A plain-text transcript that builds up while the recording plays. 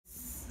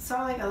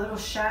saw like a little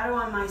shadow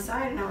on my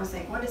side and I was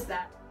like, what is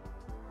that?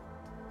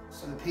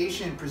 So the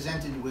patient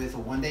presented with a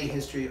one-day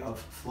history of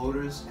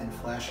floaters and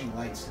flashing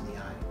lights in the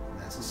eye. And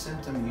that's a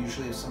symptom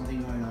usually of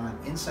something going on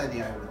inside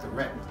the eye with the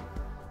retina.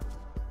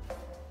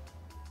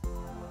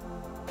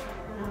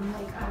 And I'm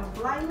like,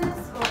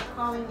 blindness or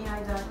calling the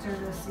eye doctor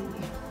to see?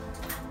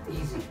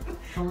 Easy.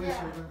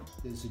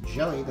 There's a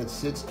jelly that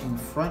sits in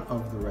front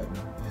of the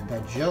retina, and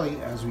that jelly,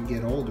 as we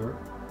get older,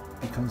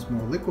 becomes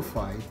more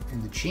liquefied,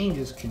 and the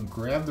changes can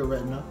grab the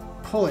retina,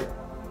 pull it,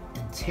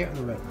 and tear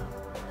the retina.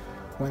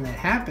 When that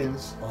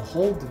happens, a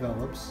hole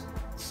develops.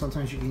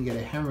 Sometimes you can get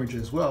a hemorrhage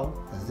as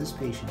well, as this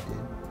patient did.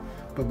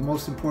 But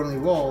most importantly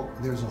of all,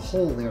 there's a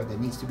hole there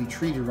that needs to be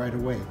treated right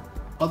away.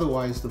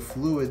 Otherwise, the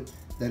fluid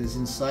that is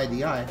inside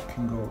the eye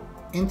can go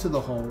into the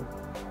hole,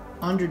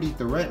 underneath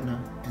the retina,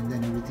 and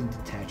then everything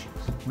detaches.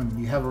 When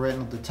you have a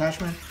retinal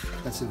detachment,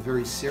 that's a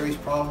very serious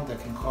problem that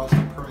can cause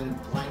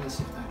permanent blindness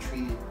if not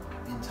treated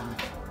in time.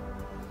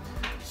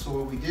 So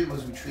what we did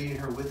was we treated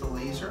her with a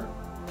laser.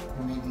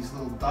 We made these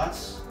little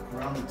dots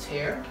around the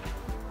tear.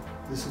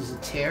 This is a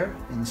tear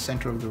in the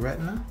center of the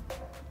retina.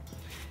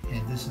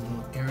 And this is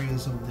the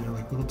areas of there,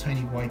 like little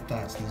tiny white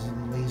dots. These are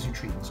the laser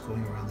treatments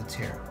going around the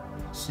tear.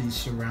 So you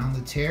surround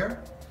the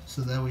tear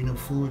so that way no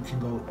fluid can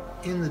go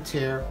in the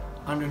tear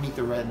underneath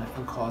the retina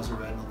and cause a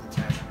retinal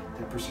detachment.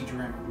 The procedure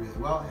went really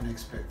well, and I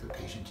expect the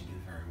patient to do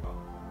very well.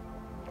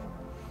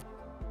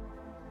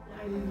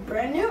 I'm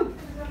brand new.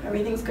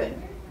 Everything's good.